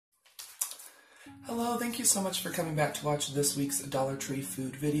Hello, thank you so much for coming back to watch this week's Dollar Tree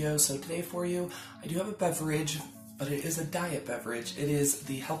food video. So today for you, I do have a beverage, but it is a diet beverage. It is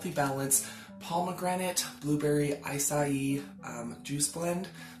the Healthy Balance Pomegranate Blueberry Acai juice blend.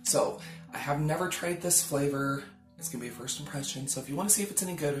 So I have never tried this flavor. It's going to be a first impression. So if you want to see if it's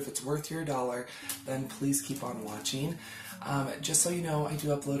any good, if it's worth your $1, then please keep on watching. Just so you know, I do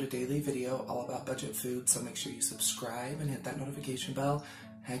upload a daily video all about budget food, so make sure you subscribe and hit that notification bell.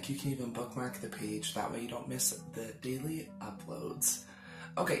 Heck, you can even bookmark the page, that way you don't miss the daily uploads.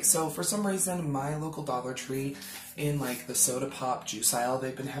 Okay, so for some reason, my local Dollar Tree, in like the soda pop juice aisle,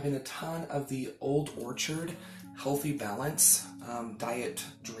 they've been having a ton of the Old Orchard Healthy Balance diet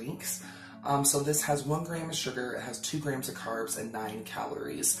drinks. So this has 1 gram of sugar, it has 2 grams of carbs, and 9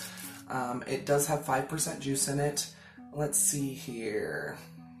 calories. It does have 5% juice in it. Let's see here.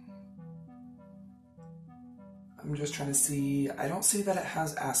 I'm just trying to see. I don't see that it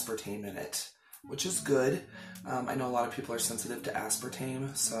has aspartame in it, which is good. I know a lot of people are sensitive to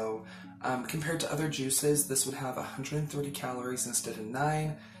aspartame, so compared to other juices, this would have 130 calories instead of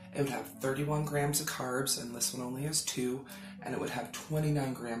 9. It would have 31 grams of carbs, and this one only has 2, and it would have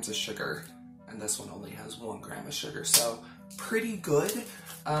 29 grams of sugar, and this one only has 1 gram of sugar, so pretty good.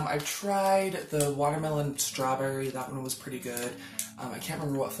 I've tried the watermelon strawberry, that one was pretty good. I can't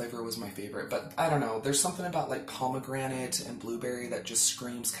remember what flavor was my favorite, but I don't know, there's something about like pomegranate and blueberry that just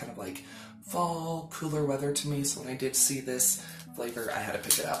screams kind of like fall, cooler weather to me, so when I did see this flavor, I had to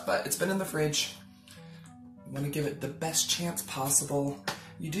pick it up, but it's been in the fridge. I'm going to give it the best chance possible.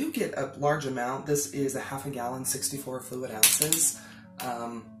 You do get a large amount. This is a half a gallon, 64 fluid ounces.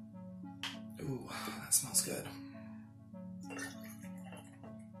 Ooh, that smells good.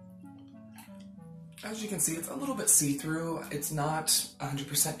 As you can see, it's a little bit see-through. It's not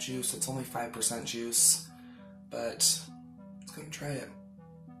 100% juice, it's only 5% juice, but let's go and try it.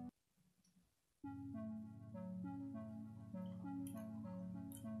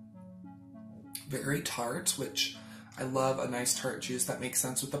 Very tart, which I love a nice tart juice. That makes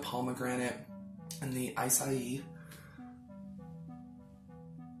sense with the pomegranate and the acai.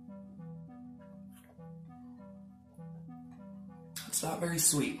 It's not very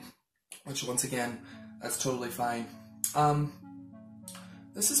sweet, which once again, that's totally fine.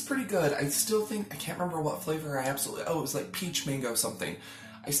 This is pretty good. I still think, I can't remember what flavor I absolutely, oh, it was like peach mango something.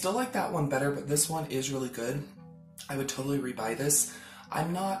 I still like that one better, but this one is really good. I would totally rebuy this.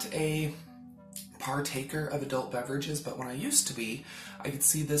 I'm not a partaker of adult beverages, but when I used to be, I could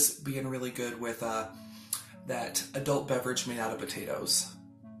see this being really good with that adult beverage made out of potatoes,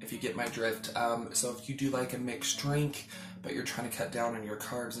 if you get my drift. So if you do like a mixed drink, but you're trying to cut down on your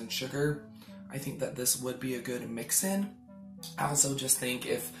carbs and sugar, I think that this would be a good mix-in. I also just think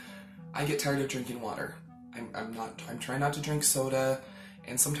if I get tired of drinking water, I'm trying not to drink soda,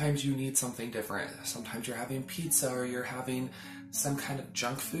 and sometimes you need something different. Sometimes you're having pizza or you're having some kind of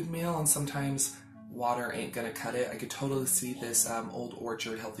junk food meal, and sometimes water ain't gonna cut it. I could totally see this Old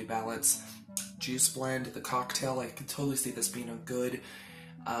Orchard Healthy Balance juice blend, the cocktail, I could totally see this being a good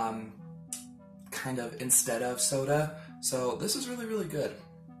kind of instead of soda. So this is really, really good.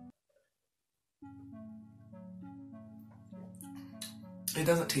 It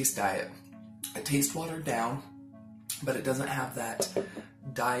doesn't taste diet. It tastes watered down, but it doesn't have that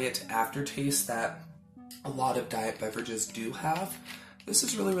diet aftertaste that a lot of diet beverages do have. This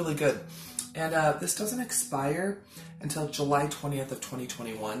is really, really good. And this doesn't expire until July 20th of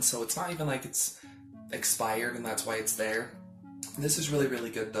 2021, so it's not even like it's expired and that's why it's there. This is really, really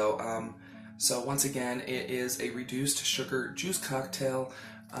good though. So once again, it is a reduced sugar juice cocktail,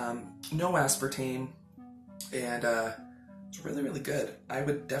 no aspartame, and it's really, really good. I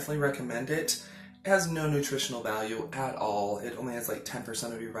would definitely recommend it. It has no nutritional value at all. It only has like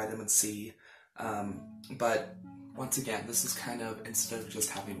 10% of your vitamin C, but once again, this is kind of, instead of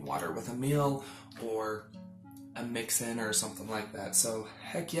just having water with a meal or a mix-in or something like that. So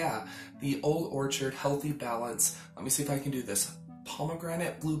heck yeah, the Old Orchard Healthy Balance. Let me see if I can do this.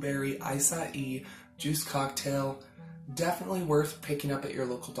 Pomegranate Blueberry Acai Juice Cocktail. Definitely worth picking up at your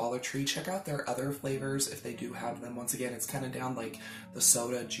local Dollar Tree. Check out their other flavors if they do have them. Once again, it's kind of down like the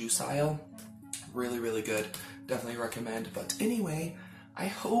soda juice aisle. Really, really good. Definitely recommend. But anyway, I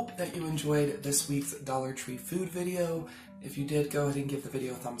hope that you enjoyed this week's Dollar Tree food video. If you did, go ahead and give the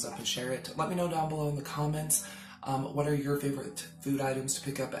video a thumbs up and share it. Let me know down below in the comments what are your favorite food items to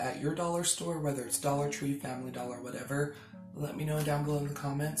pick up at your dollar store, whether it's Dollar Tree, Family Dollar, whatever. Let me know down below in the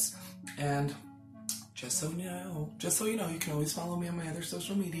comments. And just so you know, you can always follow me on my other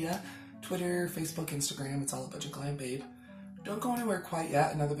social media, Twitter, Facebook, Instagram. It's all at Budget Glam Babe. Don't go anywhere quite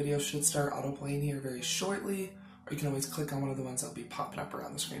yet. Another video should start autoplaying here very shortly. or you can always click on one of the ones that'll be popping up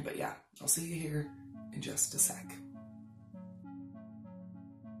around the screen. But yeah, I'll see you here in just a sec.